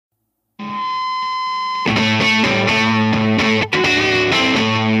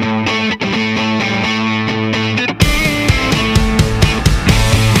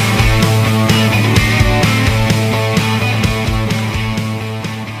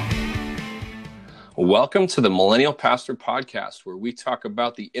Welcome to the Millennial Pastor Podcast, where we talk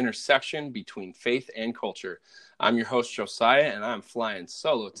about the intersection between faith and culture. I'm your host, Josiah, and I'm flying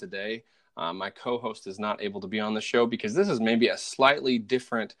solo today. My co-host is not able to be on the show because this is maybe a slightly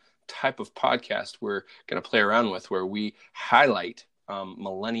different type of podcast we're going to play around with, where we highlight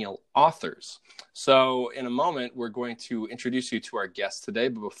millennial authors. So in a moment, we're going to introduce you to our guest today.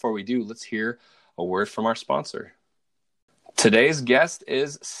 But before we do, let's hear a word from our sponsor. Today's guest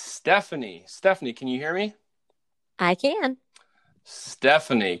is Stephanie. Stephanie, can you hear me? I can.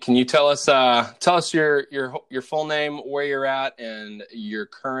 Stephanie, can you tell us your full name, where you're at, and your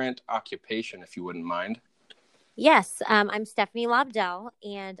current occupation, if you wouldn't mind? Yes, I'm Stephanie Lobdell,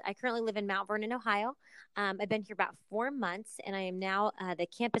 and I currently live in Mount Vernon, Ohio. I've been here about 4 months, and I am now the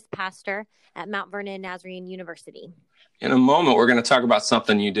campus pastor at Mount Vernon Nazarene University. In a moment, we're going to talk about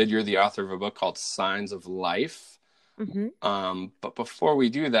something you did. You're the author of a book called Signs of Life. Mm-hmm. But before we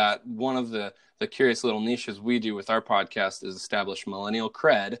do that, one of the curious little niches we do with our podcast is establish millennial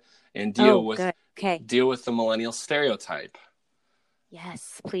cred and deal with the millennial stereotype.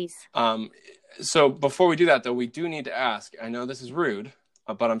 Yes, please. So before we do that, though, we do need to ask, I know this is rude,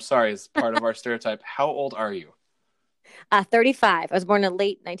 but I'm sorry, it's part of our stereotype. How old are you? 35. I was born in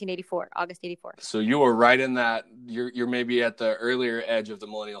late 1984, August 84. So you were right in that. You're maybe at the earlier edge of the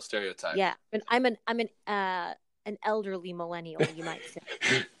millennial stereotype. Yeah, and I'm an elderly millennial, you might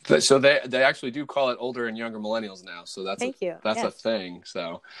say. So they actually do call it older and younger millennials now. So that's a thing.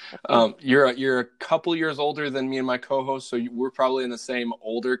 So you're a couple years older than me and my co-host. So we're probably in the same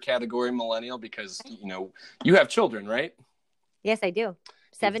older category millennial because, you have children, right? Yes, I do.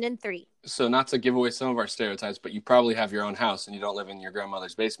 7 and 3. So not to give away some of our stereotypes, but you probably have your own house and you don't live in your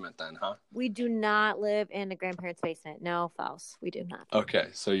grandmother's basement then, huh? We do not live in a grandparent's basement. No, false. We do not. Okay.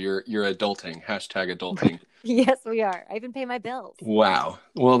 So you're adulting. #adulting. Yes, we are. I even pay my bills. Wow.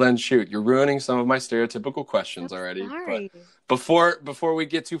 Well, then shoot, you're ruining some of my stereotypical questions already. Sorry. But before we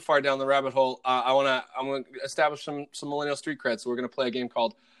get too far down the rabbit hole, I'm gonna establish some millennial street cred. So we're gonna play a game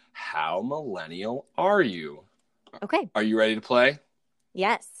called How Millennial Are You? Okay. Are you ready to play?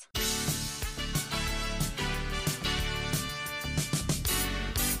 Yes.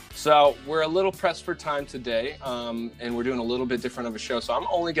 So we're a little pressed for time today, and we're doing a little bit different of a show. So I'm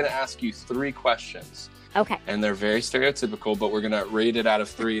only going to ask you 3 questions. Okay. And they're very stereotypical, but we're going to rate it out of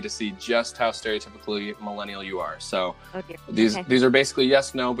 3 to see just how stereotypically millennial you are. So these are basically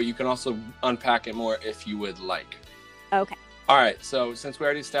yes, no, but you can also unpack it more if you would like. Okay. All right. So since we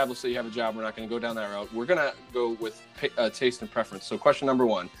already established that you have a job, we're not going to go down that route. We're going to go with taste and preference. So question number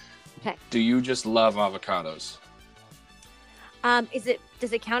 1. Okay. Do you just love avocados?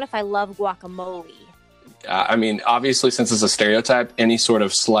 Does it count if I love guacamole? I mean, obviously, since it's a stereotype, any sort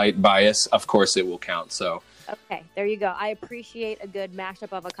of slight bias, of course, it will count. So, okay, there you go. I appreciate a good mashed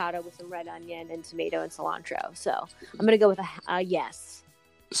up avocado with some red onion and tomato and cilantro. So I'm gonna go with a yes.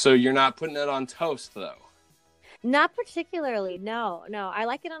 So you're not putting it on toast, though? Not particularly. No. I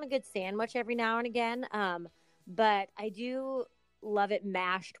like it on a good sandwich every now and again. But I do love it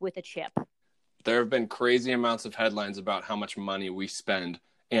mashed with a chip. There have been crazy amounts of headlines about how much money we spend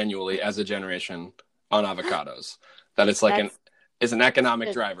annually as a generation on avocados. That it's like it's an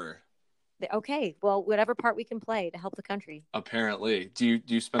economic driver. Okay, well, whatever part we can play to help the country. Apparently. Do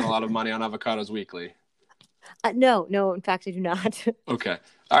you spend a lot of money on avocados weekly? No, in fact, I do not. Okay.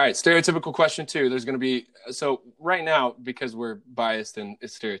 All right, stereotypical question 2. There's going to be, so right now, because we're biased and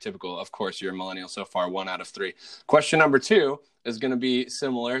it's stereotypical, of course, you're a millennial so far, 1 out of 3. Question number 2 is going to be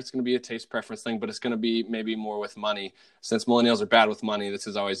similar. It's going to be a taste preference thing, but it's going to be maybe more with money. Since millennials are bad with money, this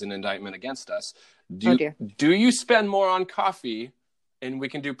is always an indictment against us. Do you spend more on coffee, and we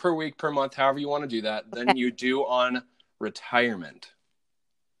can do per week, per month, however you want to do that, than you do on retirement?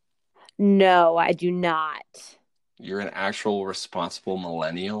 No, I do not. You're an actual responsible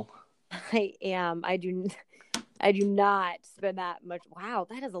millennial? I am. I do not spend that much. Wow,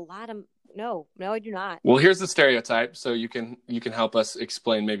 that is a lot of... No, I do not. Well, here's the stereotype, so you can help us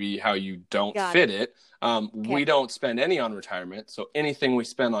explain maybe how you don't fit it. Okay. We don't spend any on retirement, so anything we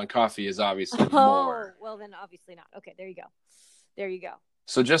spend on coffee is obviously more. Well, then obviously not. Okay, there you go.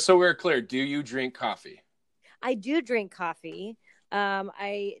 So just so we're clear, do you drink coffee? I do drink coffee.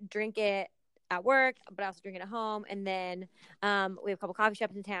 I drink it at work, but I also drink it at home. And then we have a couple coffee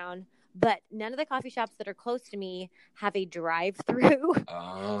shops in town, but none of the coffee shops that are close to me have a drive-through.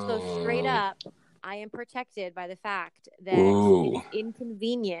 Oh. So straight up, I am protected by the fact that it's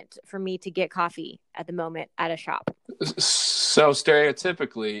inconvenient for me to get coffee at the moment at a shop. So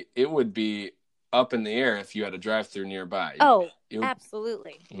stereotypically, it would be up in the air if you had a drive-through nearby. Oh,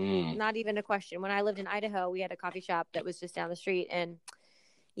 absolutely. Not even a question. When I lived in Idaho, we had a coffee shop that was just down the street, and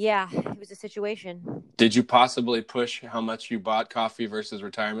Yeah, it was a situation. Did you possibly push how much you bought coffee versus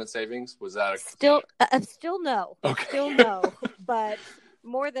retirement savings? Was that Still no, okay? still no, but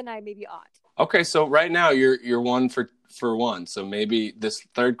more than I maybe ought. Okay, so right now you're one for one. So maybe this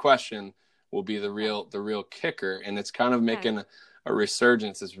third question will be the real kicker, and it's kind of Okay. making a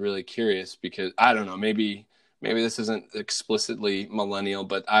resurgence. Is really curious because I don't know, maybe this isn't explicitly millennial,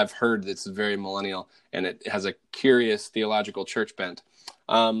 but I've heard it's very millennial, and it has a curious theological church bent.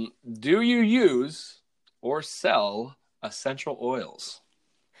 Do you use or sell essential oils?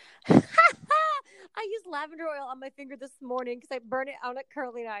 I used lavender oil on my finger this morning because I burned it on a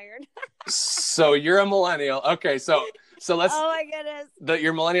curling iron. So you're a millennial. Okay, so let's Oh my goodness.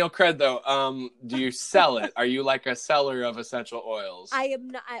 your millennial cred though. Do you sell it? Are you like a seller of essential oils? I am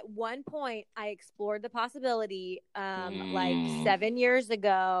not. At one point, I explored the possibility. Like Mm. 7 years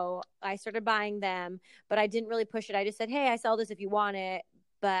ago, I started buying them, but I didn't really push it. I just said, "Hey, I sell this if you want it."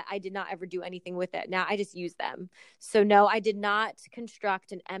 But I did not ever do anything with it. Now I just use them. So no, I did not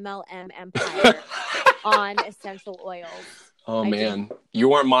construct an MLM empire on essential oils. Oh I man, didn't. you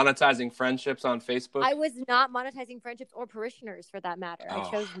weren't monetizing friendships on Facebook? I was not monetizing friendships or parishioners for that matter. I Oh,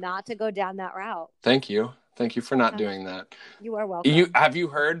 chose not to go down that route. thank you. Thank you for not doing that. You are welcome. Have you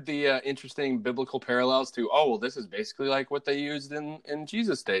heard the interesting biblical parallels to? Oh, well, this is basically like what they used in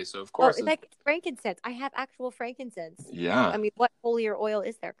Jesus' day. So of course, like frankincense. I have actual frankincense. yeah. I mean, what holier oil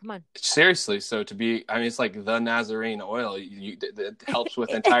is there? Come on. Seriously, so it's like the Nazarene oil. It helps with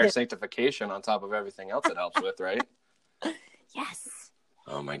entire sanctification on top of everything else it helps with, right? Yes.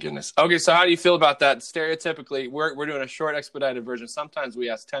 Oh my goodness. Okay, so how do you feel about that? Stereotypically, we're doing a short expedited version. Sometimes we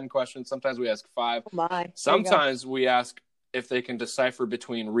ask 10 questions, sometimes we ask 5. Oh my. Sometimes we ask if they can decipher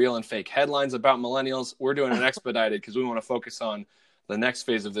between real and fake headlines about millennials. We're doing an expedited because we want to focus on the next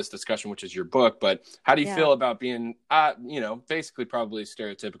phase of this discussion, which is your book. But how do you feel about being basically probably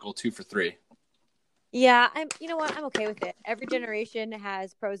stereotypical 2 for 3? Yeah, you know what? I'm okay with it. Every generation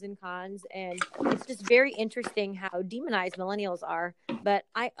has pros and cons, and it's just very interesting how demonized millennials are. But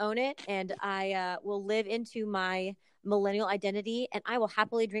I own it, and I will live into my millennial identity, and I will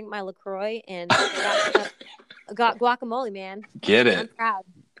happily drink my LaCroix and got guacamole, man. Get it. I'm proud.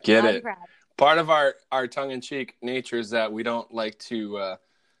 Get I'm it. proud. Part of our tongue-in-cheek nature is that we don't like to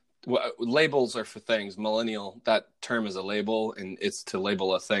labels are for things. Millennial, that term is a label, and it's to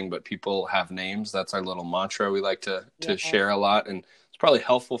label a thing, but people have names. That's our little mantra we like to share a lot, and it's probably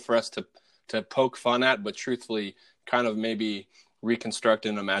helpful for us to poke fun at, but truthfully kind of maybe reconstruct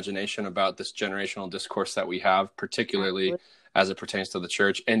an imagination about this generational discourse that we have, particularly as it pertains to the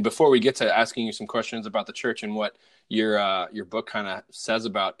church. And before we get to asking you some questions about the church and what your book kind of says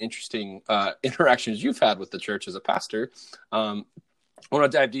about interesting interactions you've had with the church as a pastor, I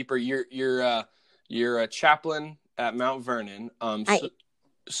want to dive deeper. You're a chaplain at Mount Vernon.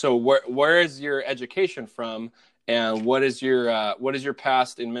 So where is your education from, and what is your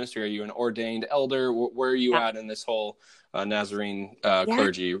past in ministry? Are you an ordained elder? Where are you at in this whole Nazarene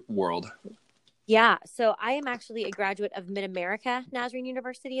clergy world? Yeah, so I am actually a graduate of Mid-America Nazarene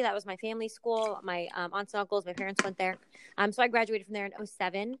University. That was my family school. My aunts and uncles, my parents went there. So I graduated from there in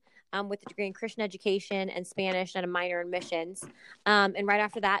 2007 with a degree in Christian education and Spanish and a minor in missions. And right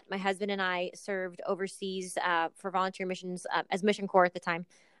after that, my husband and I served overseas for volunteer missions as Mission Corps at the time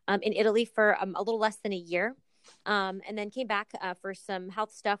in Italy for a little less than a year. And then came back for some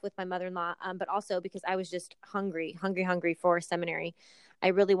health stuff with my mother-in-law, but also because I was just hungry for seminary. I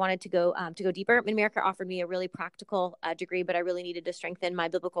really wanted to go deeper. Mid-America offered me a really practical degree, but I really needed to strengthen my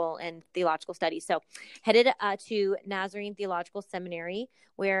biblical and theological studies. So headed to Nazarene Theological Seminary,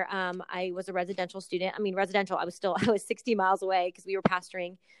 where I was a residential student. I mean, residential, I was 60 miles away because we were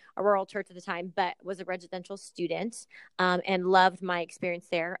pastoring a rural church at the time, but was a residential student and loved my experience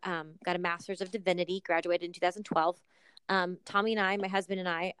there. Got a master's of divinity, graduated in 2012. Tommy and I, my husband and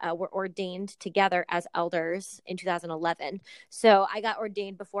I, were ordained together as elders in 2011. So I got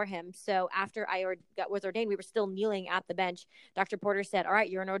ordained before him. So after I was ordained, we were still kneeling at the bench. Dr. Porter said, "All right,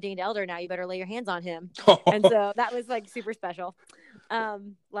 you're an ordained elder now. You better lay your hands on him." And so that was like super special.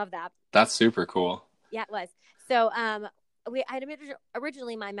 Love that. That's super cool. Yeah, it was. So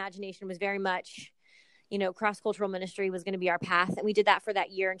originally my imagination was very much, cross-cultural ministry was going to be our path. And we did that for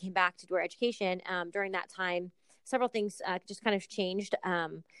that year and came back to do our education. During that time, several things just kind of changed.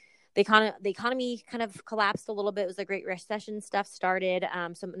 The economy kind of collapsed a little bit. It was a Great Recession stuff started.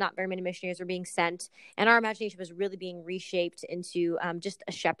 So not very many missionaries were being sent. And our imagination was really being reshaped into just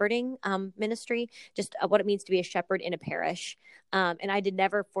a shepherding ministry, just what it means to be a shepherd in a parish. And I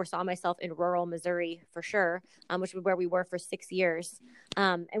never foresaw myself in rural Missouri for sure, which was where we were for 6 years.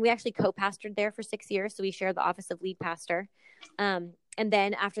 And we actually co-pastored there for 6 years. So we shared the office of lead pastor. And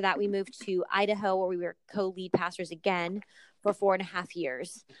then after that, we moved to Idaho, where we were co-lead pastors again for 4.5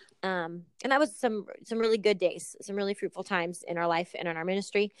 years. And that was some really good days, some really fruitful times in our life and in our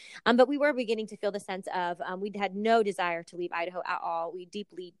ministry. But we were beginning to feel the sense of we had no desire to leave Idaho at all. We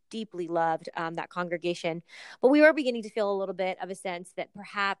deeply, deeply loved that congregation. But we were beginning to feel a little bit of a sense that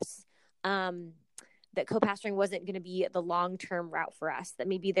perhaps that co-pastoring wasn't going to be the long-term route for us, that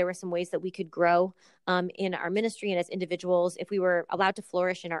maybe there were some ways that we could grow in our ministry and as individuals if we were allowed to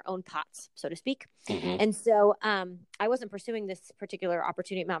flourish in our own pots, so to speak. Mm-hmm. And so I wasn't pursuing this particular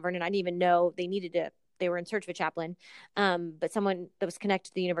opportunity at Mount Vernon. I didn't even know they were in search of a chaplain. But someone that was connected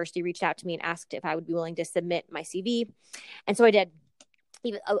to the university reached out to me and asked if I would be willing to submit my CV. And so I did.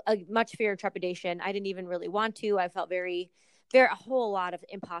 Even a much fear and trepidation. I didn't even really want to. I felt a whole lot of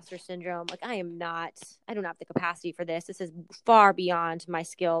imposter syndrome. Like I don't have the capacity for this. This is far beyond my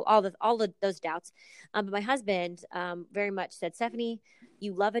skill, all those doubts. But my husband very much said, Stephanie,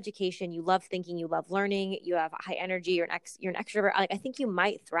 you love education, you love thinking, you love learning, you have high energy, you're an extrovert. Like, I think you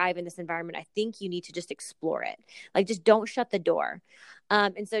might thrive in this environment. I think you need to just explore it. Like, just don't shut the door.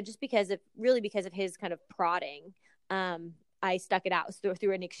 And so just because of his kind of prodding, I stuck it out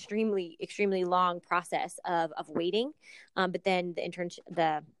through an extremely, extremely long process of waiting. But then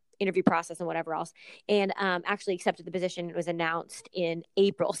the interview process and whatever else, and actually accepted the position. It was announced in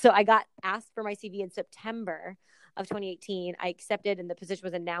April. So I got asked for my CV in September of 2018. I accepted, and the position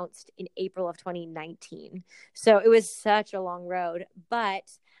was announced in April of 2019. So it was such a long road, but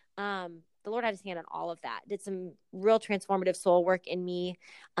the Lord had his hand on all of that, did some real transformative soul work in me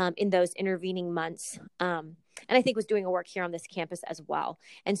in those intervening months. And I think was doing a work here on this campus as well.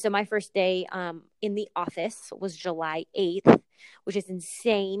 And so my first day in the office was July 8th, which is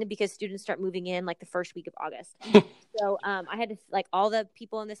insane because students start moving in like the first week of August. So I had to, like, all the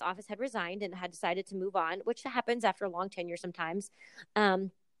people in this office had resigned and had decided to move on, which happens after a long tenure sometimes.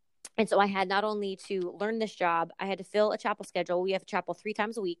 And so I had not only to learn this job, I had to fill a chapel schedule. We have a chapel 3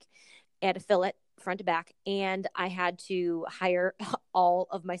 times a week. I had to fill it front to back, and I had to hire all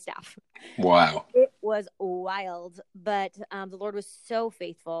of my staff. Wow. It was wild, but the Lord was so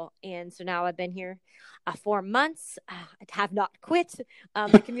faithful. And so now I've been here 4 months. I have not quit.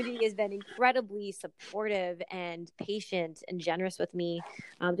 The community has been incredibly supportive and patient and generous with me,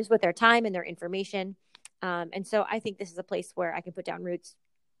 just with their time and their information. And so I think this is a place where I can put down roots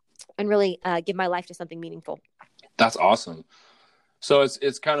and really give my life to something meaningful. That's awesome. So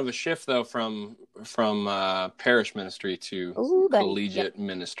it's kind of a shift though from parish ministry to collegiate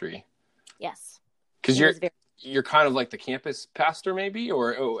ministry. Yes. Because you're kind of like the campus pastor maybe,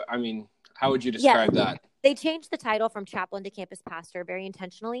 or I mean, how would you describe that? They changed the title from chaplain to campus pastor very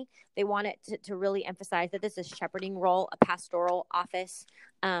intentionally. They want it to really emphasize that this is a shepherding role, a pastoral office,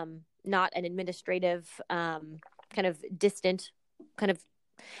 not an administrative kind of distant kind of.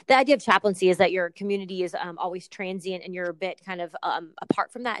 The idea of chaplaincy is that your community is always transient and you're a bit kind of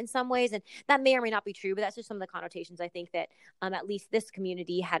apart from that in some ways. And that may or may not be true, but that's just some of the connotations I think that at least this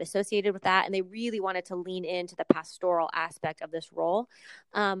community had associated with that. And they really wanted to lean into the pastoral aspect of this role,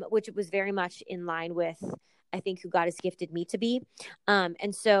 which was very much in line with, I think, who God has gifted me to be.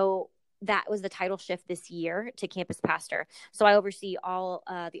 And so that was the title shift this year to campus pastor. So I oversee all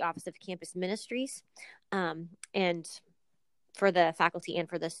the Office of Campus Ministries and for the faculty and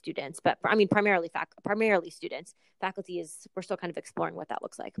for the students, but I mean, primarily students. Faculty we're still kind of exploring what that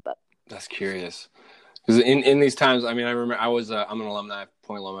looks like, but that's curious. Because in these times, I mean, I remember I'm an alumni of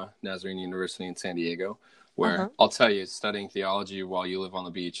Point Loma Nazarene University in San Diego, where I'll tell you, studying theology while you live on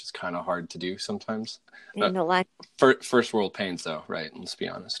the beach is kind of hard to do sometimes. No lie. First world pains though, right? Let's be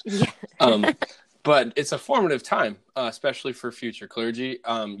honest. Yeah. But it's a formative time, especially for future clergy.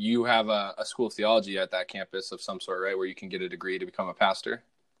 You have a school of theology at that campus of some sort, right, where you can get a degree to become a pastor?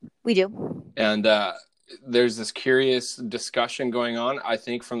 We do. And there's this curious discussion going on, I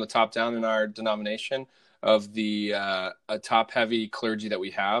think, from the top down in our denomination of the top-heavy clergy that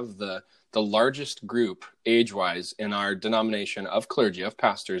we have. The largest group, age-wise, in our denomination of clergy, of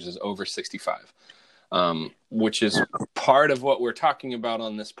pastors, is over 65. Which is part of what we're talking about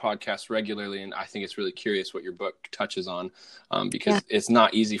on this podcast regularly. And I think it's really curious what your book touches on, because it's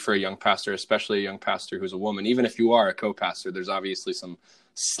not easy for a young pastor, especially a young pastor who's a woman. Even if you are a co-pastor, there's obviously some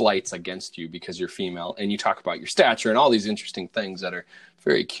slights against you because you're female, and you talk about your stature and all these interesting things that are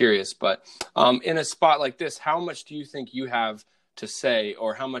very curious. But in a spot like this, how much do you think you have to say,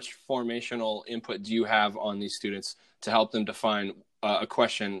 or how much formational input do you have on these students to help them define a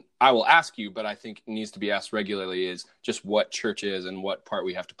question I will ask you, but I think needs to be asked regularly, is just what church is and what part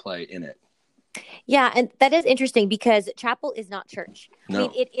we have to play in it? Yeah, and that is interesting because chapel is not church. No. I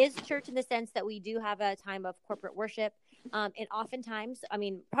mean, it is church in the sense that we do have a time of corporate worship. And oftentimes, I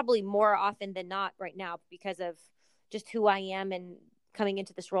mean, probably more often than not right now, because of just who I am and coming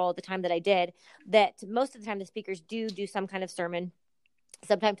into this role at the time that I did, that most of the time the speakers do some kind of sermon,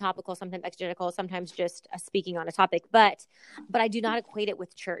 sometimes topical, sometimes exegetical, sometimes just speaking on a topic, but I do not equate it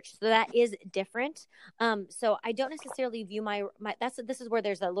with church. So that is different. So I don't necessarily view my this is where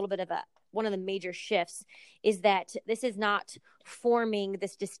there's a little bit of one of the major shifts, is that this is not forming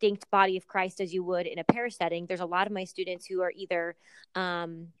this distinct body of Christ as you would in a parish setting. There's a lot of my students who are either,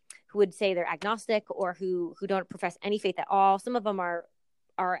 who would say they're agnostic, or who don't profess any faith at all. Some of them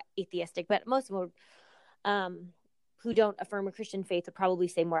are atheistic, but most of them would, who don't affirm a Christian faith would probably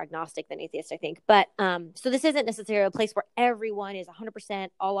say more agnostic than atheist, I think. But so this isn't necessarily a place where everyone is 100%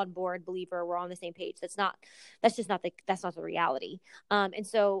 all on board believer. We're on the same page. That's just not the reality. And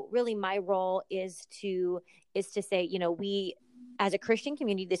so really my role is to say, we, as a Christian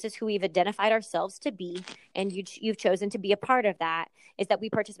community, this is who we've identified ourselves to be, and you've chosen to be a part of that, is that we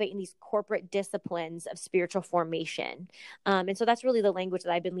participate in these corporate disciplines of spiritual formation. And so that's really the language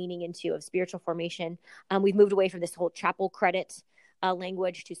that I've been leaning into, of spiritual formation. We've moved away from this whole chapel credit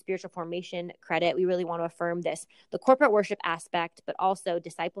language to spiritual formation credit. We really want to affirm the corporate worship aspect, but also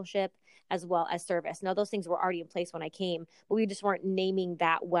discipleship as well as service. Now, those things were already in place when I came, but we just weren't naming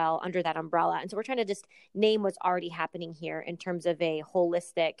that well under that umbrella. And so we're trying to just name what's already happening here in terms of a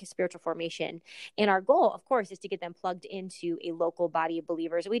holistic spiritual formation. And our goal, of course, is to get them plugged into a local body of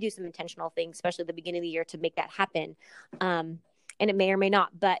believers. We do some intentional things, especially at the beginning of the year, to make that happen. And it may or may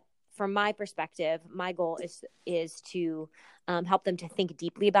not, but from my perspective, my goal is to help them to think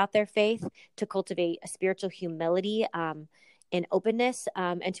deeply about their faith, to cultivate a spiritual humility and openness,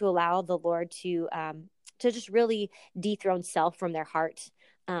 and to allow the Lord to just really dethrone self from their heart,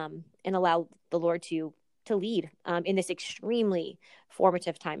 and allow the Lord to lead in this extremely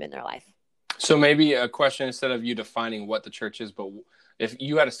formative time in their life. So maybe a question, instead of you defining what the church is, but if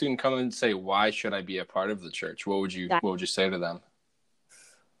you had a student come and say, "Why should I be a part of the church?" What would you say to them?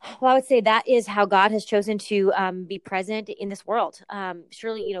 Well, I would say that is how God has chosen to be present in this world.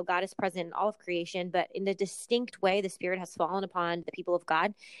 Surely, God is present in all of creation, but in a distinct way, the Spirit has fallen upon the people of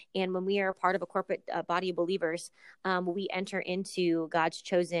God. And when we are part of a corporate body of believers, we enter into God's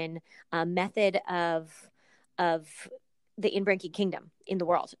chosen method of the inbreaking kingdom in the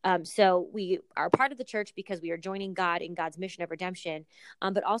world. So we are part of the church because we are joining God in God's mission of redemption,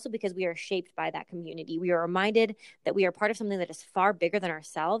 but also because we are shaped by that community. We are reminded that we are part of something that is far bigger than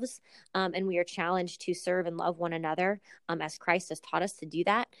ourselves, and we are challenged to serve and love one another as Christ has taught us to do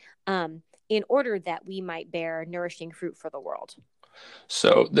that, in order that we might bear nourishing fruit for the world.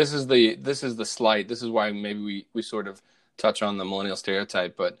 So this is why maybe we sort of touch on the millennial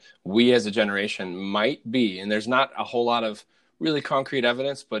stereotype, but we as a generation might be, and there's not a whole lot of really concrete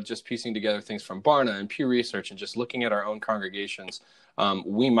evidence, but just piecing together things from Barna and Pew Research and just looking at our own congregations,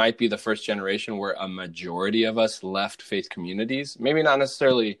 we might be the first generation where a majority of us left faith communities, maybe not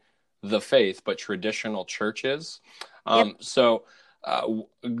necessarily the faith, but traditional churches. So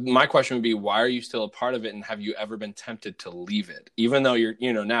my question would be, why are you still a part of it? And have you ever been tempted to leave it? Even though you're,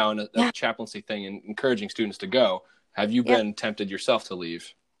 now in a chaplaincy thing and encouraging students to go, have you been tempted yourself to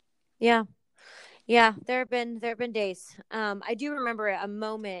leave? Yeah, there have been days. I do remember a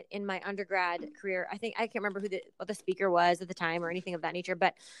moment in my undergrad career. I can't remember what the speaker was at the time or anything of that nature,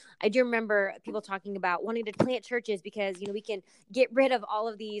 but I do remember people talking about wanting to plant churches because, we can get rid of all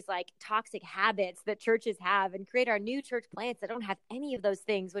of these like toxic habits that churches have and create our new church plants that don't have any of those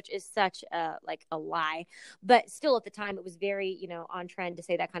things, which is such a lie. But still at the time it was very, on trend to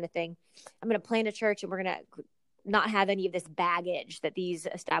say that kind of thing. I'm going to plant a church and we're going to not have any of this baggage that these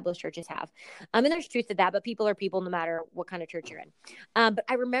established churches have. And there's truth to that, but people are people no matter what kind of church you're in. But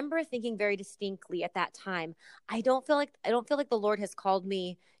I remember thinking very distinctly at that time, I don't feel like the Lord has called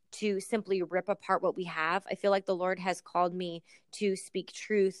me to simply rip apart what we have. I feel like the Lord has called me to speak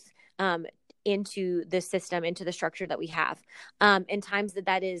truth into the system, into the structure that we have. In times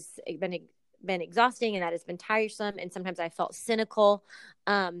that is been exhausting and that has been tiresome. And sometimes I felt cynical.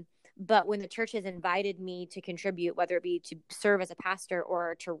 But when the church has invited me to contribute, whether it be to serve as a pastor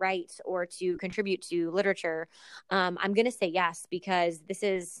or to write or to contribute to literature, I'm going to say yes, because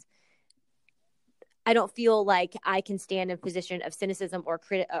I don't feel like I can stand in a position of cynicism or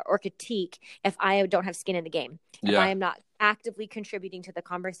critique if I don't have skin in the game. If I am not actively contributing to the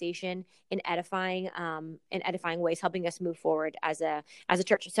conversation in edifying ways, helping us move forward as a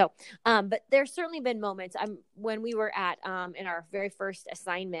church. So, but there's certainly been moments when we were at in our very first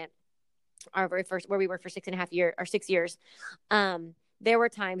assignment, where we worked for 6 years, there were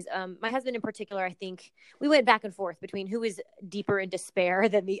times, my husband in particular, I think we went back and forth between who was deeper in despair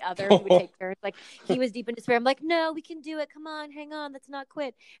than the other. We would take turns. Like, he was deep in despair. I'm like, no, we can do it. Come on, hang on. Let's not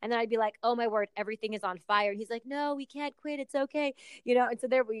quit. And then I'd be like, oh my word, everything is on fire. And he's like, no, we can't quit. It's okay. And so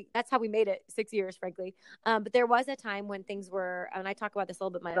that's how we made it 6 years, frankly. But there was a time when things were, and I talk about this a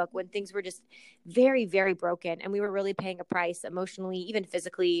little bit in my book, when things were just very, very broken, and we were really paying a price emotionally, even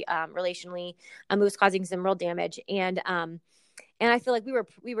physically, relationally. It was causing some real damage. And I feel like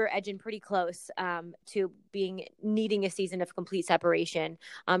we were edging pretty close to needing a season of complete separation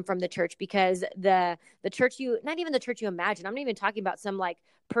from the church, because the church not even the church you imagine. I'm not even talking about some like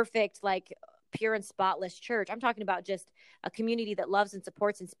perfect, like pure and spotless church. I'm talking about just a community that loves and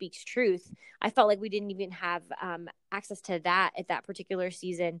supports and speaks truth. I felt like we didn't even have access to that at that particular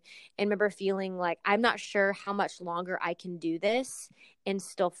season, and remember feeling like, I'm not sure how much longer I can do this and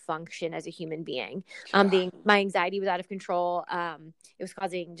still function as a human being. My anxiety was out of control. It was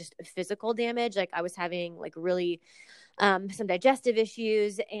causing just physical damage. Like, I was having like really some digestive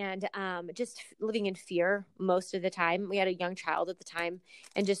issues, and just living in fear most of the time. We had a young child at the time,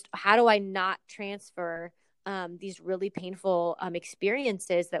 and just, how do I not transfer these really painful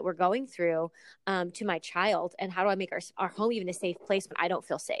experiences that we're going through to my child? And how do I make our home even a safe place when I don't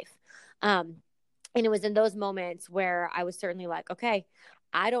feel safe? And it was in those moments where I was certainly like, okay,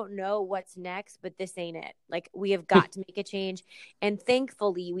 I don't know what's next, but this ain't it. Like, we have got to make a change. And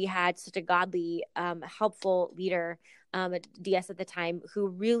thankfully, we had such a godly, helpful leader at DS at the time, who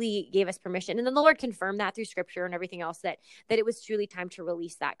really gave us permission. And then the Lord confirmed that through scripture and everything else, that it was truly time to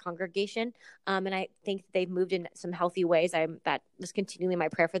release that congregation. And I think they've moved in some healthy ways. That was continually my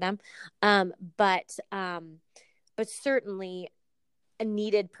prayer for them. But certainly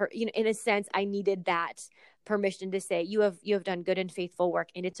needed, in a sense, I needed that permission to say, you have done good and faithful work,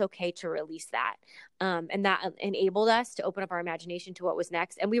 and it's okay to release that. And that enabled us to open up our imagination to what was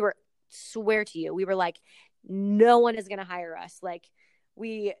next. And we were, swear to you, we were like, no one is going to hire us. Like,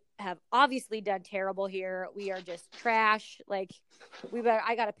 we have obviously done terrible here. We are just trash. Like,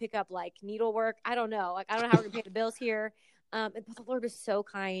 I got to pick up like needlework. I don't know. Like, I don't know how we're gonna pay the bills here. But the Lord was so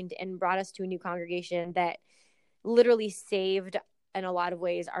kind and brought us to a new congregation that literally saved, in a lot of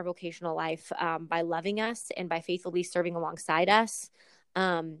ways, our vocational life, by loving us and by faithfully serving alongside us,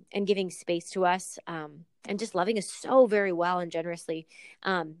 and giving space to us, and just loving us so very well and generously.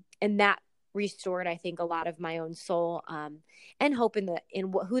 And that restored, I think, a lot of my own soul, and hope in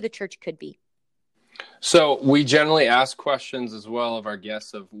who the church could be. So we generally ask questions as well of our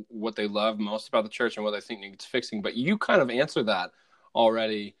guests of what they love most about the church and what they think needs fixing. But you kind of answer that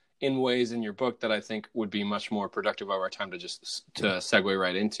already in ways in your book that I think would be much more productive of our time to segue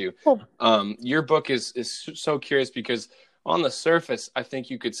right into. Cool. Your book is so curious, because on the surface, I think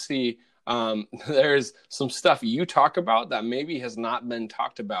you could see there's some stuff you talk about that maybe has not been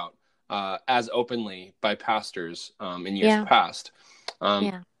talked about as openly by pastors in years past.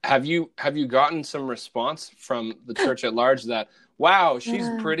 Have you gotten some response from the church at large that, wow, she's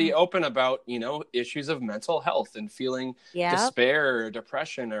pretty open about, issues of mental health and feeling despair or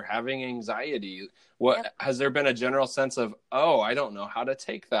depression or having anxiety? Has there been a general sense of, oh, I don't know how to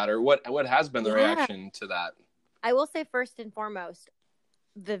take that? Or what has been the reaction to that? I will say, first and foremost,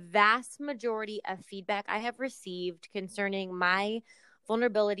 the vast majority of feedback I have received concerning my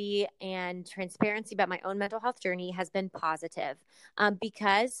vulnerability and transparency about my own mental health journey has been positive,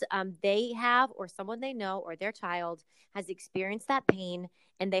 because they have, or someone they know, or their child has experienced that pain,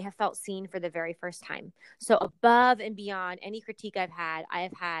 and they have felt seen for the very first time. So above and beyond any critique I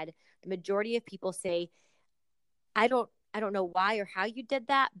have had the majority of people say, I don't know why or how you did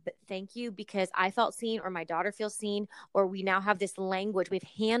that, but thank you, because I felt seen, or my daughter feels seen, or we now have this language with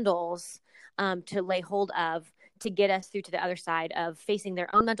handles to lay hold of to get us through to the other side of facing their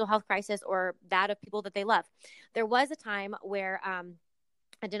own mental health crisis or that of people that they love. There was a time where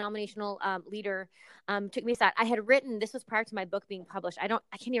a denominational leader took me aside. I had written, this was prior to my book being published. I can't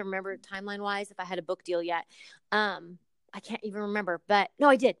even remember timeline wise if I had a book deal yet. I can't even remember, but no,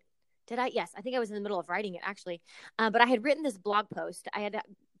 I did. Did I? Yes. I think I was in the middle of writing it, actually. But I had written this blog post. I had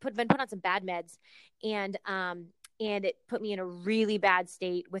been put on some bad meds, and it put me in a really bad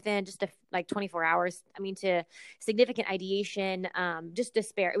state within just 24 hours. I mean, to significant ideation, just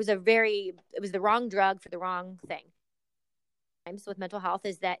despair. It was the wrong drug for the wrong thing. With mental health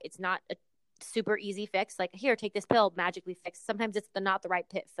is that it's not a super easy fix. Like, here, take this pill, magically fixed. Sometimes it's not the right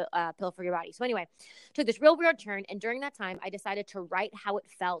pill for your body. So anyway, took this real weird turn. And during that time, I decided to write how it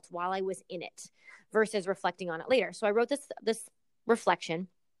felt while I was in it versus reflecting on it later. So I wrote this reflection.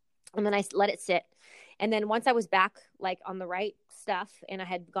 And then I let it sit. And then once I was back like on the right stuff and I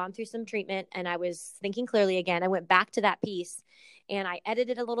had gone through some treatment and I was thinking clearly again, I went back to that piece and I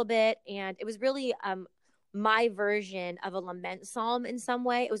edited a little bit. And it was really my version of a lament psalm in some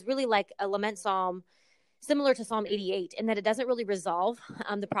way. It was really like a lament psalm similar to Psalm 88, in that it doesn't really resolve.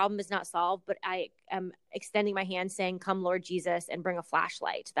 The problem is not solved, but I am extending my hand saying, "Come, Lord Jesus, and bring a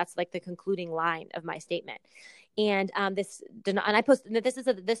flashlight." That's like the concluding line of my statement. And I posted,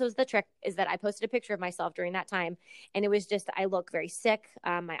 this was the trick, is that I posted a picture of myself during that time. And it was just, I look very sick.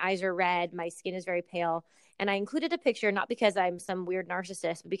 My eyes are red. My skin is very pale. And I included a picture, not because I'm some weird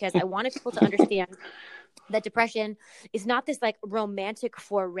narcissist, but because I wanted people to understand that depression is not this like romantic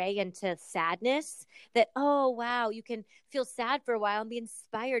foray into sadness that, oh, wow, you can feel sad for a while and be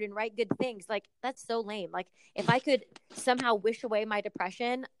inspired and write good things. Like, that's so lame. Like, if I could somehow wish away my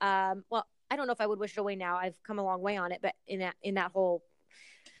depression, well, I don't know if I would wish it away now. I've come a long way on it, but in that whole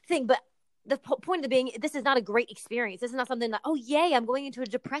thing. But the point of being, this is not a great experience. This is not something that, oh, yay, I'm going into a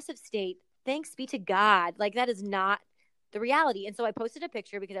depressive state. Thanks be to God. Like, that is not the reality. And so I posted a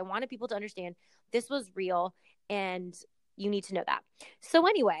picture because I wanted people to understand this was real and you need to know that. So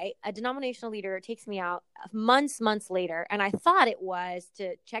anyway, a denominational leader takes me out months later, and I thought it was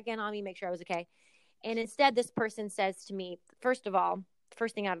to check in on me, make sure I was okay. And instead, this person says to me, first of all,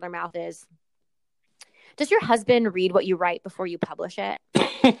 first thing out of their mouth is, "Does your husband read what you write before you publish it?"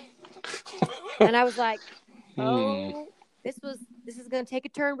 And I was like, oh, this is going to take a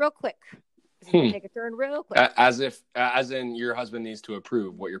turn real quick. This is going to take a turn real quick. As in your husband needs to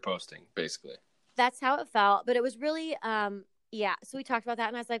approve what you're posting, basically. That's how it felt. But it was really, yeah. So we talked about that,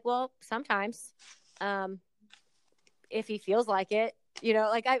 and I was like, well, sometimes, if he feels like it,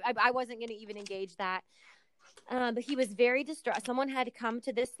 like I wasn't going to even engage that. But he was very distraught. Someone had come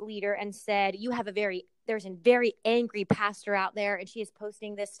to this leader and said, there's a very angry pastor out there, and she is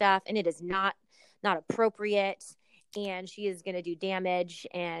posting this stuff, and it is not appropriate, and she is going to do damage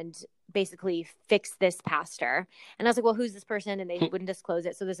and basically fix this pastor. And I was like, well, who's this person? And they wouldn't disclose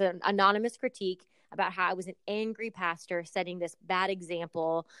it. So there's an anonymous critique about how I was an angry pastor setting this bad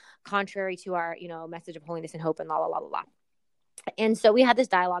example contrary to our, message of holiness and hope and la, la, la, la, la. And so we had this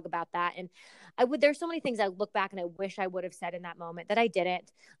dialogue about that. And there's so many things I look back and I wish I would have said in that moment that I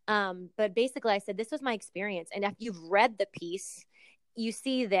didn't. But basically I said, this was my experience. And if you've read the piece, you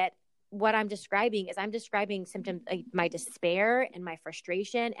see that what I'm describing symptoms like my despair and my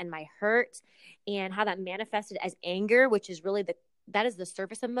frustration and my hurt, and how that manifested as anger, which is really that is the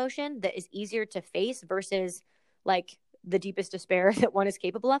surface emotion that is easier to face versus like the deepest despair that one is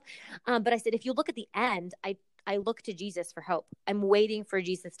capable of. But I said, if you look at the end, I look to Jesus for hope. I'm waiting for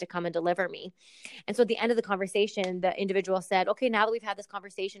Jesus to come and deliver me. And so at the end of the conversation, the individual said, okay, now that we've had this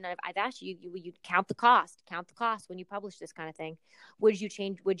conversation, I've asked you count the cost when you publish this kind of thing. Would you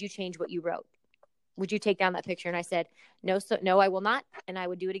change what you wrote? Would you take down that picture? And I said, no, I will not. And I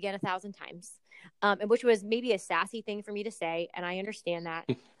would do it again 1,000 times. And which was maybe a sassy thing for me to say. And I understand that.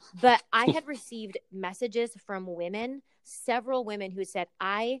 But I had received messages from several women who said,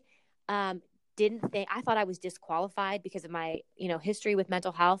 I thought I was disqualified because of my, history with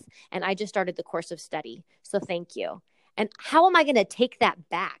mental health. And I just started the course of study. So thank you. And how am I going to take that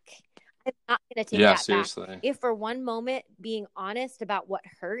back? I'm not going to take that seriously. back. If for one moment being honest about what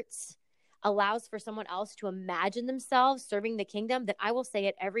hurts allows for someone else to imagine themselves serving the kingdom, then I will say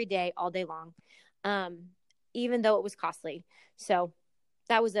it every day, all day long. Even though it was costly. So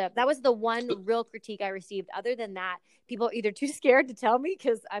that was the one real critique I received. Other than that, people are either too scared to tell me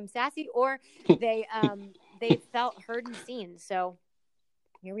because I'm sassy, or they felt heard and seen. So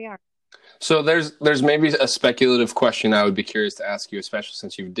here we are. So there's maybe a speculative question I would be curious to ask you, especially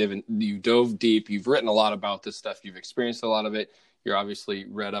since you dove deep, you've written a lot about this stuff, you've experienced a lot of it, you're obviously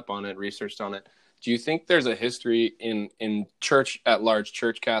read up on it, researched on it. Do you think there's a history in church at large,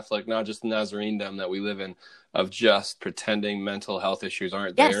 church Catholic, not just the Nazarenedom that we live in, of just pretending mental health issues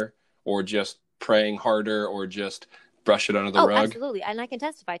aren't there, or just praying harder, or just brush it under the rug? Absolutely. And I can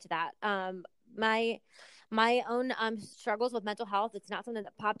testify to that. My own struggles with mental health, it's not something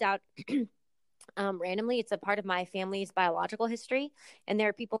that popped out randomly. It's a part of my family's biological history. And there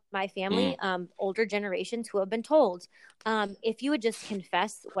are people in my family, older generations, who have been told, if you would just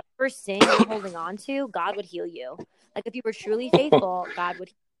confess whatever sin you're holding on to, God would heal you. Like, if you were truly faithful, God would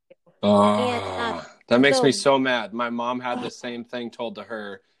heal you. That makes me so mad. My mom had the same thing told to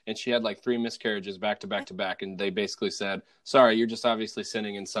her, and she had like 3 miscarriages back to back to back. And they basically said, sorry, you're just obviously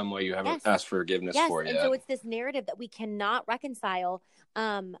sinning in some way you haven't asked forgiveness for yet. And so it's this narrative that we cannot reconcile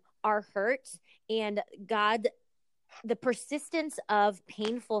our hurt and God the persistence of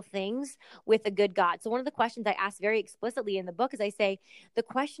painful things with a good God. So one of the questions I ask very explicitly in the book is I say, the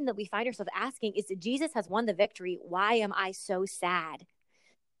question that we find ourselves asking is, Jesus has won the victory. Why am I so sad?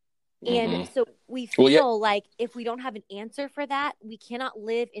 And so we feel like if we don't have an answer for that, we cannot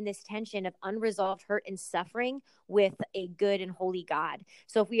live in this tension of unresolved hurt and suffering with a good and holy God.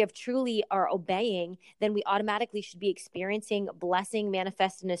 So if we have truly are obeying, then we automatically should be experiencing blessing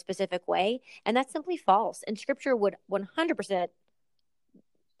manifest in a specific way. And that's simply false. And scripture would 100%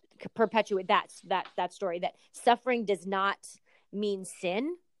 perpetuate that story, that suffering does not mean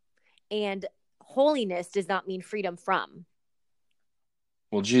sin and holiness does not mean freedom from.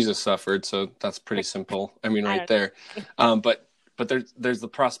 Well, Jesus suffered, so that's pretty simple. I mean, right there. But there's the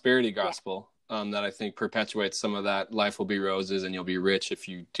prosperity gospel that I think perpetuates some of that. Life will be roses, and you'll be rich if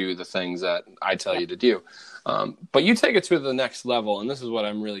you do the things that I tell you to do. But you take it to the next level, and this is what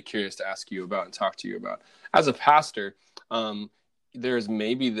I'm really curious to ask you about and talk to you about. As a pastor, there's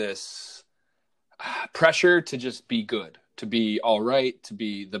maybe this pressure to just be good, to be all right, to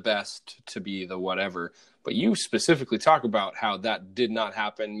be the best, to be the whatever. But you specifically talk about how that did not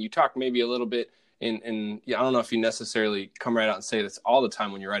happen. You talk maybe a little bit I don't know if you necessarily come right out and say this all the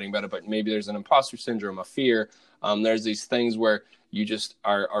time when you're writing about it, but maybe there's an imposter syndrome, a fear. There's these things where you just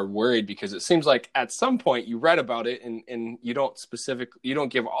are worried because it seems like at some point you read about it and you don't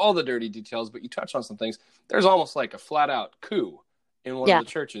give all the dirty details, but you touch on some things. There's almost like a flat out coup in one of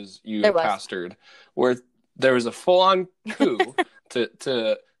the churches you pastored, where there was a full on coup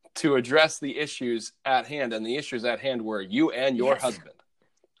to address the issues at hand, and the issues at hand were you and your husband,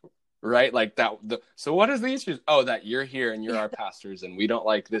 right? Like that. So what is the issues? Oh, that you're here and you're our pastors and we don't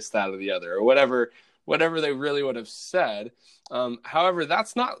like this, that, or the other, or whatever they really would have said. However,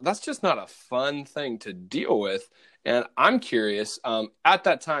 that's just not a fun thing to deal with. And I'm curious, at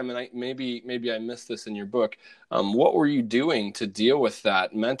that time, and maybe I missed this in your book, what were you doing to deal with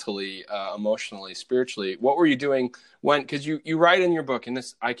that mentally, emotionally, spiritually? What were you doing because you write in your book, and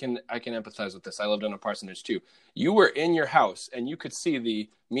this, I can empathize with this. I lived in a parsonage too. You were in your house and you could see the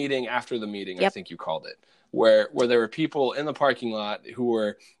meeting after the meeting, I think you called it, where there were people in the parking lot who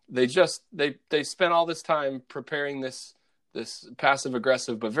were, they spent all this time preparing this passive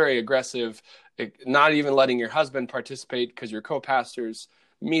aggressive, but very aggressive, not even letting your husband participate because you're co-pastors,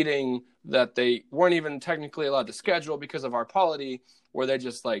 meeting that they weren't even technically allowed to schedule because of our polity, where they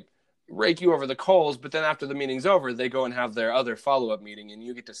just like rake you over the coals. But then after the meeting's over, they go and have their other follow-up meeting and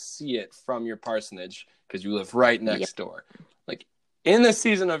you get to see it from your parsonage because you live right next door. Like in this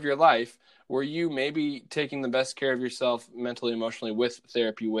season of your life, were you maybe taking the best care of yourself mentally, emotionally, with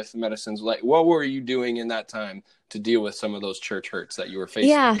therapy, with medicines? Like, what were you doing in that time to deal with some of those church hurts that you were facing?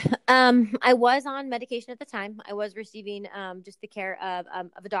 Yeah, I was on medication at the time. I was receiving just the care of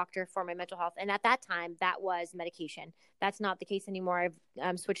a doctor for my mental health. And at that time, that was medication. That's not the case anymore.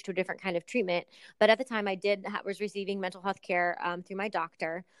 I've switched to a different kind of treatment. But at the time, I was receiving mental health care through my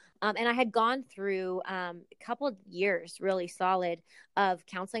doctor. And I had gone through a couple of years really solid of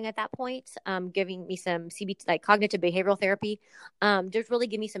counseling at that point, giving me some CBT, like cognitive behavioral therapy, just really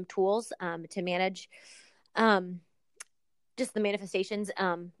give me some tools to manage just the manifestations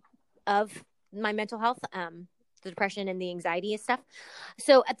of my mental health, the depression and the anxiety and stuff.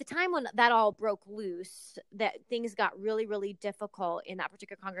 So at the time when that all broke loose, that things got really, really difficult in that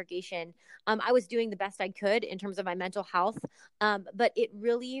particular congregation, I was doing the best I could in terms of my mental health. But it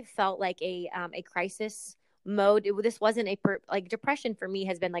really felt like a crisis mode. This wasn't like depression for me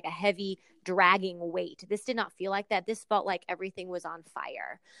has been like a heavy dragging weight. This did not feel like that. This felt like everything was on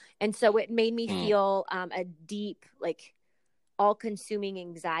fire. And so it made me feel a deep, like all-consuming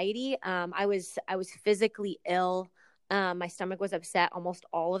anxiety. I was physically ill. My stomach was upset almost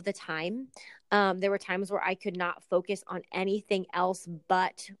all of the time. There were times where I could not focus on anything else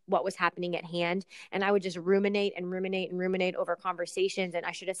but what was happening at hand. And I would just ruminate over conversations. And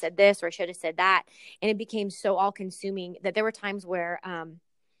I should have said this or I should have said that. And it became so all-consuming that there were times where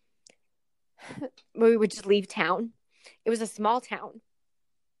we would just leave town. It was a small town.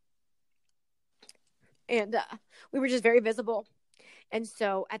 And we were just very visible. And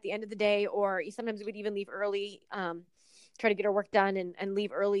so at the end of the day, or sometimes we'd even leave early, try to get our work done and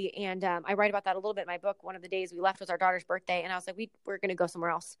leave early. And I write about that a little bit in my book. One of the days we left was our daughter's birthday. And I was like, we're going to go somewhere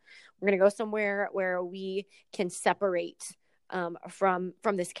else. We're going to go somewhere where we can separate from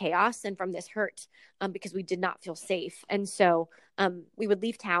this chaos and from this hurt because we did not feel safe. And so we would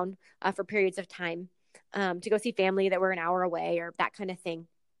leave town for periods of time to go see family that were an hour away or that kind of thing.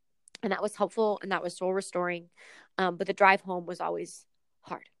 And that was helpful and that was soul restoring. But the drive home was always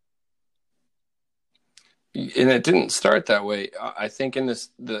hard. And it didn't start that way. I think in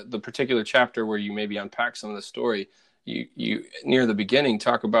the particular chapter where you maybe unpack some of the story, you near the beginning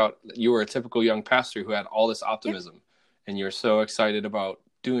talk about you were a typical young pastor who had all this optimism, and you're so excited about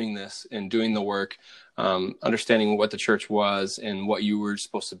doing this and doing the work, understanding what the church was and what you were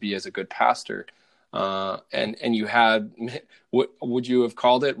supposed to be as a good pastor. And you had, what would you have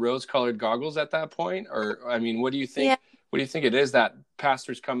called it, rose-colored goggles at that point? Or, I mean, what do you think? Yeah. What do you think it is that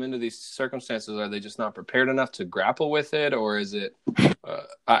pastors come into these circumstances? Are they just not prepared enough to grapple with it, or is it?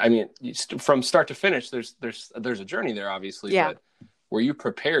 I mean, from start to finish, there's a journey there, obviously. Yeah. But were you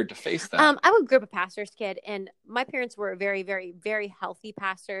prepared to face that? I was a group of pastors kid, and my parents were very, very, very healthy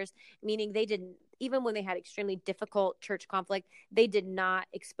pastors, meaning they didn't, even when they had extremely difficult church conflict, they did not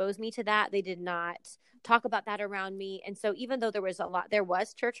expose me to that. They did not talk about that around me. And so even though there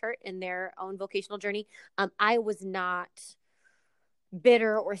was church hurt in their own vocational journey, I was not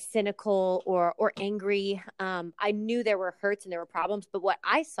bitter or cynical or angry. I knew there were hurts and there were problems, but what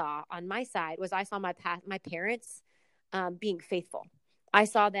I saw on my side was I saw my parents being faithful. I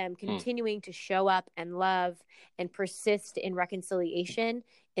saw them continuing to show up and love and persist in reconciliation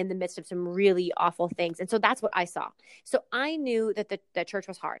in the midst of some really awful things. And so that's what I saw. So I knew that the church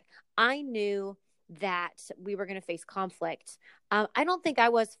was hard. I knew that we were going to face conflict. I don't think I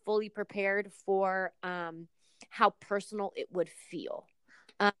was fully prepared for how personal it would feel.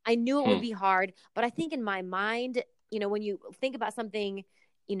 I knew it would be hard, but I think in my mind, when you think about something,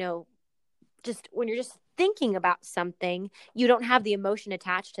 just when you're just thinking about something, you don't have the emotion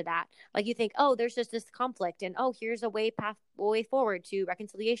attached to that. Like you think, oh, there's just this conflict, and oh, here's a way forward to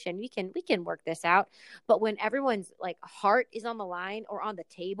reconciliation. We can work this out. But when everyone's like heart is on the line or on the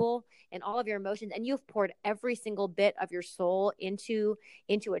table, and all of your emotions, and you've poured every single bit of your soul into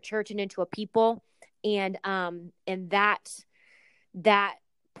a church and into a people, and that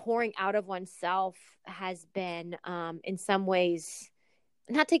pouring out of oneself has been in some ways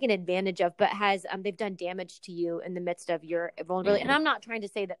not taken advantage of, but has they've done damage to you in the midst of your vulnerability. And I'm not trying to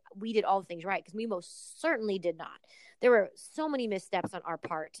say that we did all the things right, because we most certainly did not. There were so many missteps on our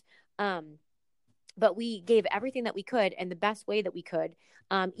part, but we gave everything that we could and the best way that we could,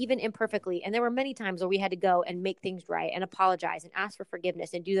 even imperfectly. And there were many times where we had to go and make things right and apologize and ask for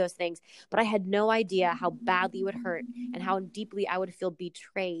forgiveness and do those things. But I had no idea how badly it would hurt and how deeply I would feel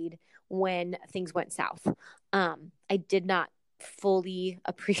betrayed when things went south. I did not fully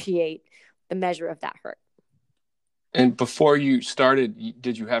appreciate the measure of that hurt. And before you started,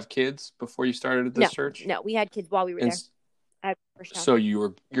 did you have kids before you started at this church? No, we had kids while we were there. So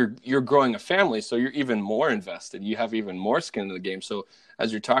you're growing a family, so you're even more invested. You have even more skin in the game. So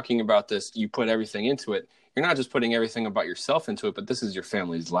as you're talking about this, you put everything into it. You're not just putting everything about yourself into it, but this is your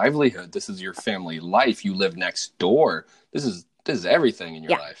family's livelihood. This is your family life. You live next door. This is everything in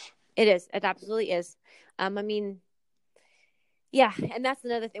your life. It is. It absolutely is. I mean, yeah, and that's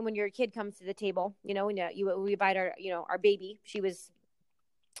another thing. When your kid comes to the table, we invite our baby. She was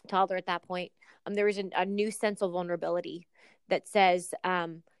a toddler at that point. There was a new sense of vulnerability that says,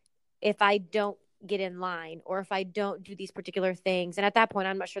 if I don't get in line, or if I don't do these particular things, and at that point,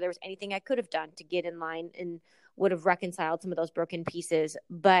 I'm not sure there was anything I could have done to get in line and would have reconciled some of those broken pieces.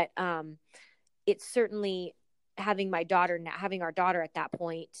 But it's certainly having our daughter at that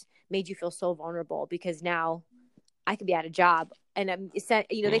point made you feel so vulnerable, because now I could be out of job, and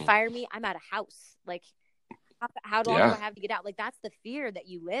they fire me. I'm out of house. Like, how long do I have to get out? Like, that's the fear that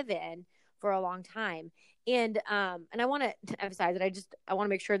you live in for a long time. And I want to emphasize that I want to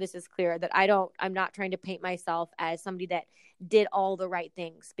make sure this is clear, that I'm not trying to paint myself as somebody that did all the right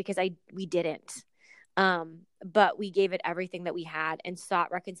things, because we didn't. But we gave it everything that we had and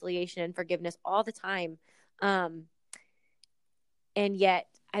sought reconciliation and forgiveness all the time. And yet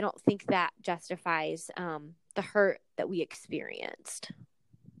I don't think that justifies the hurt that we experienced.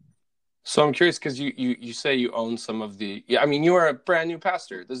 So I'm curious, because you say you own some of the, you are a brand new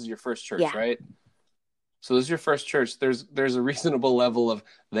pastor. This is your first church, right? So this is your first church. There's a reasonable level of,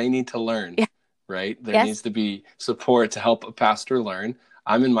 they need to learn, right? There needs to be support to help a pastor learn.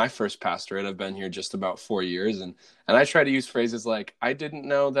 I'm in my first pastorate. I've been here just about 4 years, and I try to use phrases like, I didn't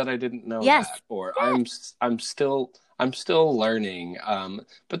know that I didn't know that, or I'm still learning.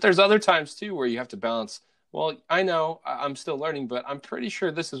 But there's other times too where you have to balance, well, I know I'm still learning, but I'm pretty sure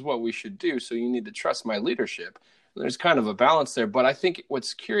this is what we should do, so you need to trust my leadership. And there's kind of a balance there. But I think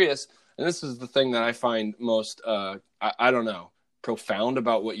what's curious, and this is the thing that I find most, profound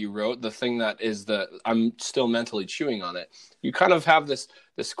about what you wrote, the thing that is I'm still mentally chewing on it. You kind of have this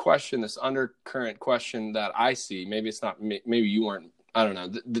question, this undercurrent question that I see. Maybe it's not, maybe you weren't, I don't know.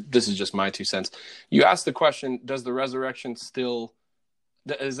 This is just my 2 cents. You asked the question, does the resurrection still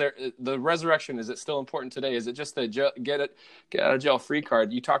is there the resurrection? Is it still important today? Is it just the get out of jail free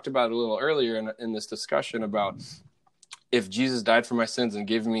card? You talked about it a little earlier in this discussion about if Jesus died for my sins and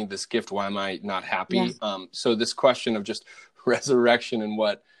gave me this gift, why am I not happy? Yeah. So this question of just resurrection and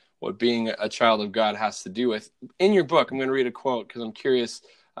what being a child of God has to do with. In your book, I'm going to read a quote because I'm curious.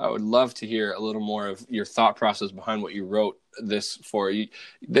 I would love to hear a little more of your thought process behind what you wrote this for.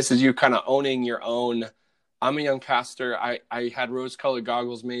 This is you kind of owning your own. I'm a young pastor. I had rose-colored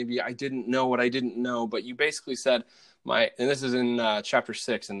goggles maybe. I didn't know what I didn't know, but you basically said, and this is in chapter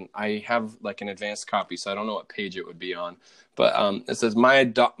 6, and I have like an advanced copy, so I don't know what page it would be on. But it says, my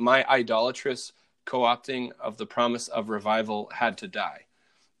idolatrous co-opting of the promise of revival had to die.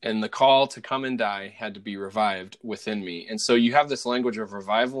 And the call to come and die had to be revived within me. And so you have this language of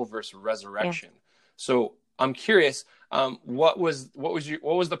revival versus resurrection. Yeah. So I'm curious, what was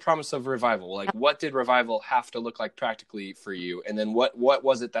the promise of revival? Like, what did revival have to look like practically for you? And then what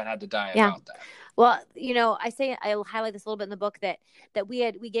was it that had to die about that? Well, I highlight this a little bit in the book that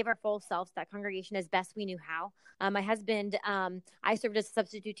we gave our full selves to that congregation as best we knew how. My husband, I served as a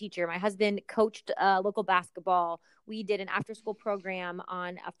substitute teacher. My husband coached local basketball. We did an after-school program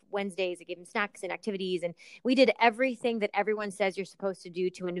on Wednesdays. I gave him snacks and activities, and we did everything that everyone says you're supposed to do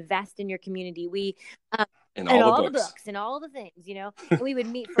to invest in your community. We and all the books and all the things, and we would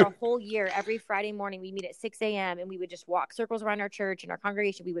meet for a whole year. Every Friday morning, we meet at 6 a.m. and we would just walk circles around our church and our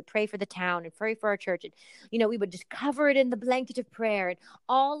congregation. We would pray for the town and pray for our church. And, we would just cover it in the blanket of prayer and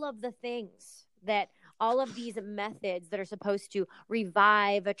all of the things all of these methods that are supposed to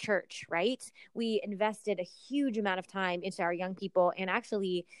revive a church, right? We invested a huge amount of time into our young people, and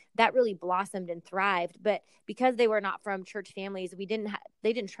actually that really blossomed and thrived. But because they were not from church families, they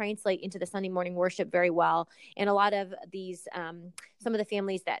didn't translate into the Sunday morning worship very well. And a lot of these, some of the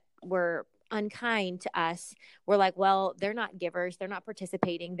families that were unkind to us were like, well, they're not givers, they're not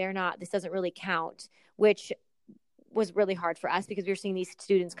participating, this doesn't really count, which was really hard for us because we were seeing these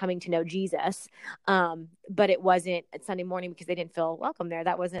students coming to know Jesus. But it wasn't at Sunday morning because they didn't feel welcome there.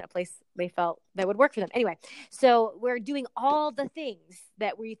 That wasn't a place they felt that would work for them. Anyway, so we're doing all the things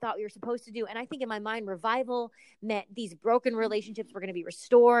that we thought we were supposed to do. And I think in my mind, revival meant these broken relationships were going to be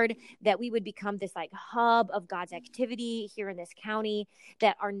restored, that we would become this like hub of God's activity here in this county,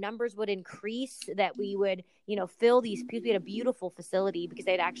 that our numbers would increase, that we would, fill these pews. We had a beautiful facility because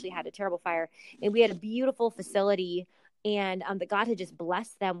they'd actually had a terrible fire, and we had a beautiful facility, and that God had just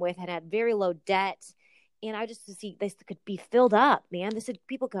blessed them with, and had very low debt. And I just to see this could be filled up, man.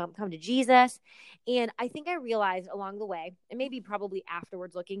 People come to Jesus. And I think I realized along the way, and maybe probably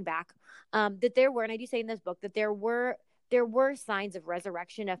afterwards looking back, that there were, and I do say in this book, that there were signs of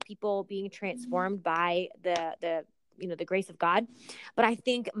resurrection, of people being transformed by the grace of God. But I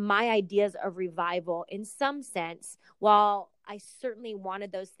think my ideas of revival, in some sense, while I certainly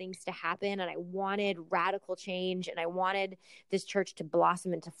wanted those things to happen, and I wanted radical change, and I wanted this church to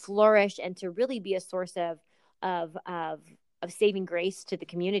blossom and to flourish and to really be a source of saving grace to the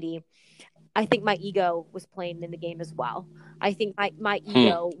community, I think my ego was playing in the game as well. I think my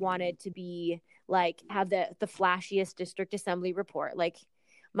ego wanted to be like, have the flashiest district assembly report. Like,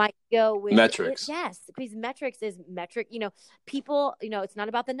 my ego was metrics. Yes, because metrics is metric. People, it's not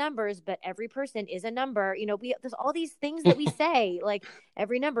about the numbers, but every person is a number. There's all these things that we say, like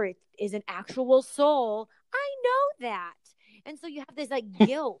every number is an actual soul. I know that. And so you have this like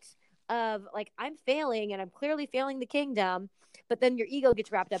guilt of like, I'm failing and I'm clearly failing the kingdom. But then your ego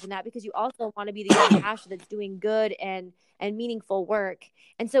gets wrapped up in that because you also want to be the young pastor that's doing good and meaningful work.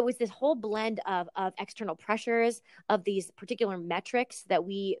 And so it's this whole blend of external pressures, of these particular metrics that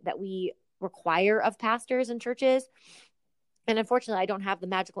we require of pastors and churches. And unfortunately, I don't have the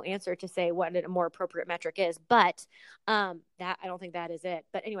magical answer to say what a more appropriate metric is, but that I don't think that is it.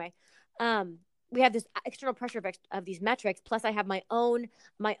 But anyway, we have this external pressure of these metrics. Plus I have my own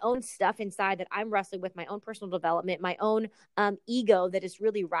stuff inside that I'm wrestling with, my own personal development, my own ego that is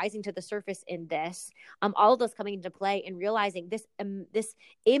really rising to the surface in this. All of those coming into play, and realizing this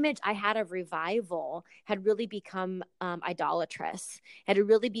image I had of revival had really become idolatrous, had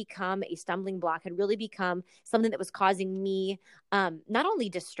really become a stumbling block, had really become something that was causing me not only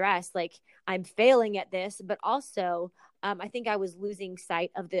distress, like I'm failing at this, but also I think I was losing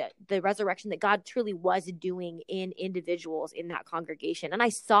sight of the resurrection that God truly was doing in individuals in that congregation. And I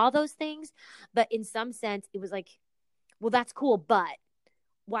saw those things, but in some sense it was like, well, that's cool, but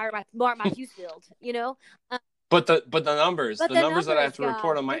why aren't my pews filled? But the numbers, the numbers that I have to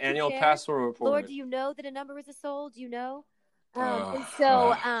report on my annual pastoral report. Lord, do you know that a number is a soul? Do you know? And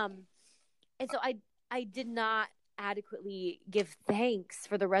so I did not adequately give thanks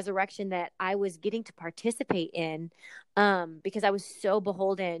for the resurrection that I was getting to participate in, because I was so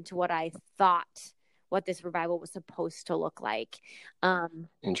beholden to what I thought what this revival was supposed to look like.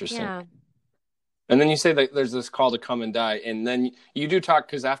 Interesting. Yeah. And then you say that there's this call to come and die. And then you do talk,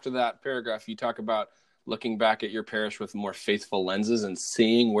 because after that paragraph, you talk about looking back at your parish with more faithful lenses and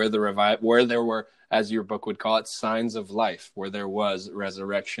seeing where where there were, as your book would call it, signs of life, where there was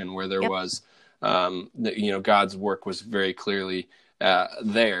resurrection, where there was, God's work was very clearly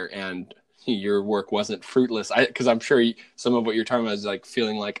there, and your work wasn't fruitless. Because I'm sure some of what you're talking about is like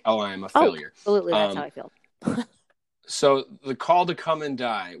feeling like, oh, I am a failure. Absolutely, that's how I feel. So the call to come and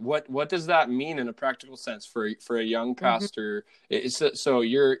die, what does that mean in a practical sense for a young pastor? So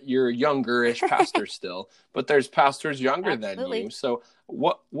you're a younger-ish pastor still, but there's pastors younger than you. So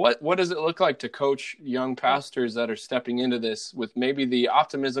what does it look like to coach young pastors that are stepping into this with maybe the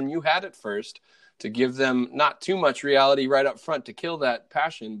optimism you had at first, to give them not too much reality right up front to kill that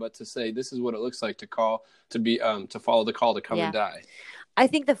passion, but to say this is what it looks like to follow the call to come and die? I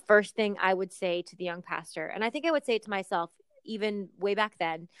think the first thing I would say to the young pastor, and I think I would say it to myself even way back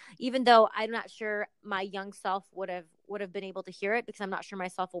then, even though I'm not sure my young self would have been able to hear it, because I'm not sure my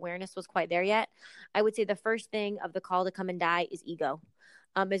self-awareness was quite there yet. I would say the first thing of the call to come and die is ego.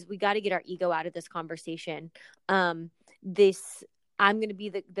 Is we got to get our ego out of this conversation. I'm going to be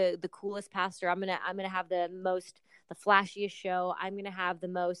the coolest pastor. I'm going to have the flashiest show. I'm going to have the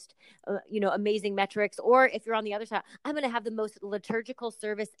most, amazing metrics. Or if you're on the other side, I'm going to have the most liturgical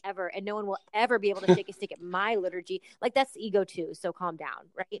service ever, and no one will ever be able to shake a stick at my liturgy. Like, that's ego too. So calm down,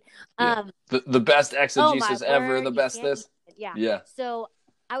 right? Yeah. The best exegesis ever. The best this. Yeah. So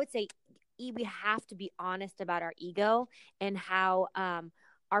I would say we have to be honest about our ego and how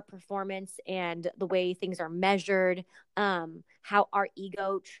our performance and the way things are measured, how our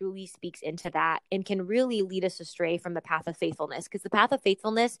ego truly speaks into that and can really lead us astray from the path of faithfulness. Because the path of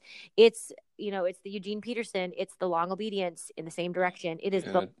faithfulness, it's the Eugene Peterson, it's the long obedience in the same direction. It is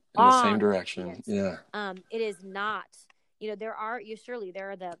in the same direction. Obedience. Yeah. It is not. There are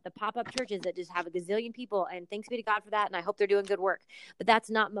the pop-up churches that just have a gazillion people, and thanks be to God for that. And I hope they're doing good work, but that's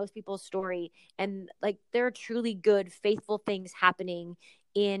not most people's story. And like, there are truly good, faithful things happening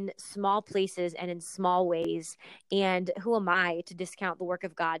in small places and in small ways. And who am I to discount the work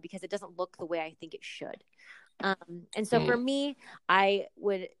of God because it doesn't look the way I think it should? And so for me, I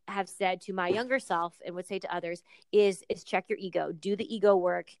would have said to my younger self, and would say to others, is check your ego, do the ego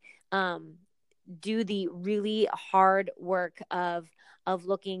work, do the really hard work of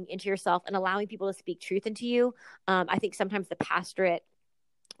looking into yourself and allowing people to speak truth into you. I think sometimes the pastorate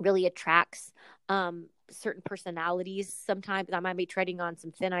really attracts certain personalities. Sometimes I might be treading on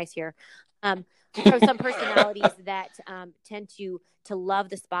some thin ice here. Some personalities that tend to love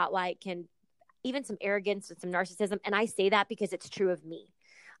the spotlight, can even some arrogance and some narcissism. And I say that because it's true of me.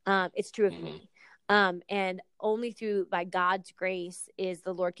 It's true of me. And only by God's grace is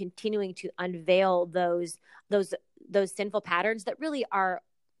the Lord continuing to unveil those sinful patterns that really are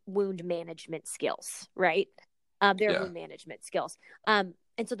wound management skills, right? They're wound management skills.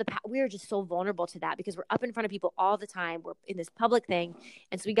 And so we are just so vulnerable to that because we're up in front of people all the time. We're in this public thing.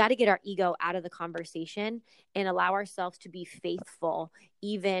 And so we got to get our ego out of the conversation and allow ourselves to be faithful,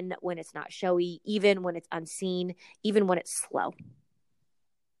 even when it's not showy, even when it's unseen, even when it's slow.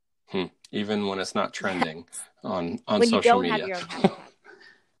 Even when it's not trending on when social media. Have your own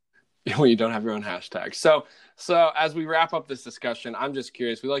hashtag. When you don't have your own hashtag. So as we wrap up this discussion, I'm just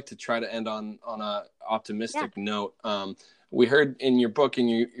curious. We like to try to end on a optimistic note. We heard in your book, in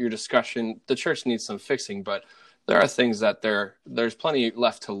your discussion, the church needs some fixing, but there are things that there's plenty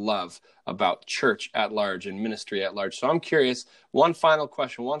left to love about church at large and ministry at large. So I'm curious, one final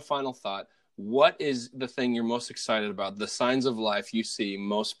question, one final thought. What is the thing you're most excited about, the signs of life you see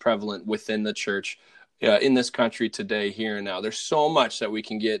most prevalent within the church in this country today, here and now? There's so much that we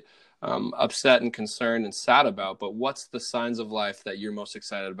can get upset and concerned and sad about, but what's the signs of life that you're most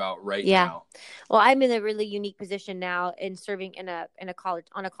excited about right now? Well, I'm in a really unique position now in serving in a college,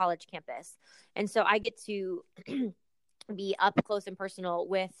 on a college campus. And so I get to be up close and personal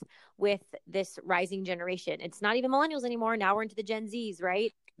with this rising generation. It's not even millennials anymore. Now we're into the Gen Zs,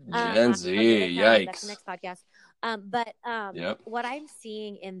 right? Gen Z, yikes. That's the next podcast. But what I'm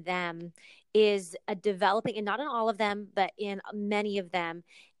seeing in them is a developing, and not in all of them, but in many of them,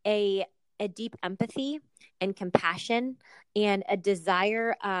 a deep empathy and compassion and a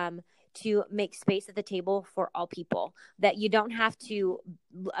desire to make space at the table for all people. That you don't have to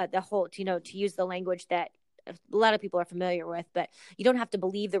to use the language that a lot of people are familiar with, but you don't have to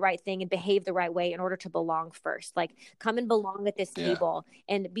believe the right thing and behave the right way in order to belong first. Like, come and belong at this table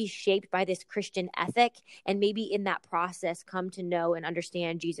and be shaped by this Christian ethic. And maybe in that process, come to know and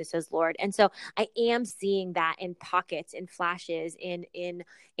understand Jesus as Lord. And so I am seeing that in pockets, in flashes, in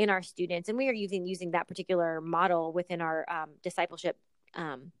our students. And we are using that particular model within our discipleship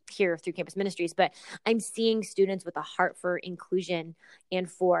here through Campus Ministries, but I'm seeing students with a heart for inclusion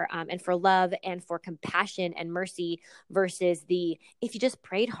and for love and for compassion and mercy versus if you just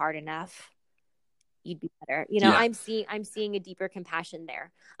prayed hard enough, you'd be better. I'm seeing a deeper compassion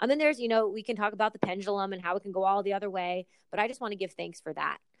there. And then there's, we can talk about the pendulum and how it can go all the other way, but I just want to give thanks for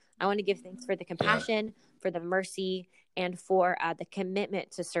that. I want to give thanks for the compassion, for the mercy, and for the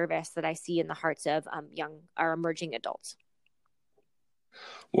commitment to service that I see in the hearts of our emerging adults.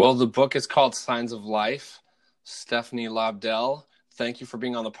 Well, the book is called Signs of Life. Stephanie Lobdell, thank you for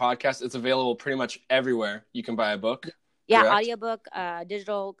being on the podcast. It's available pretty much everywhere you can buy a book. Yeah, correct? Audiobook,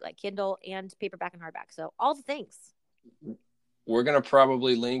 digital, like Kindle, and paperback and hardback. So all the things. We're going to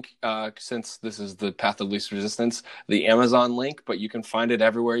probably link, since this is the path of least resistance, the Amazon link, but you can find it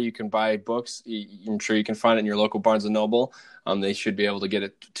everywhere. You can buy books. I'm sure you can find it in your local Barnes & Noble. They should be able to get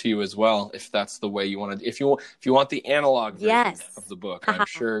it to you as well, if that's the way you want to. If you want the analog version of the book,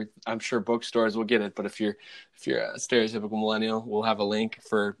 I'm sure bookstores will get it. But if you're a stereotypical millennial, we'll have a link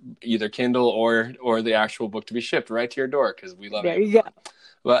for either Kindle or the actual book to be shipped right to your door, because we love it. There you go.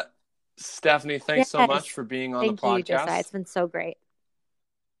 But Stephanie, thanks so much for being on the podcast. Thank you, Josiah. It's been so great.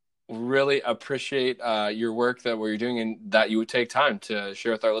 Really appreciate your work that you're doing, and that you would take time to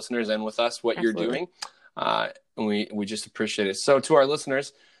share with our listeners and with us what you're doing. And we just appreciate it. So to our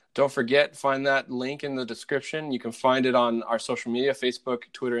listeners, don't forget, find that link in the description. You can find it on our social media, Facebook,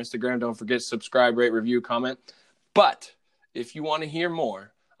 Twitter, Instagram. Don't forget, subscribe, rate, review, comment. But if you want to hear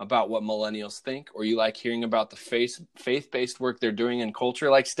more about what millennials think, or you like hearing about the faith-based work they're doing in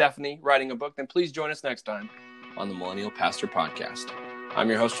culture, like Stephanie writing a book, then please join us next time on the Millennial Pastor Podcast. I'm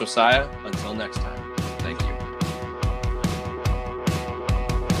your host, Josiah. Until next time.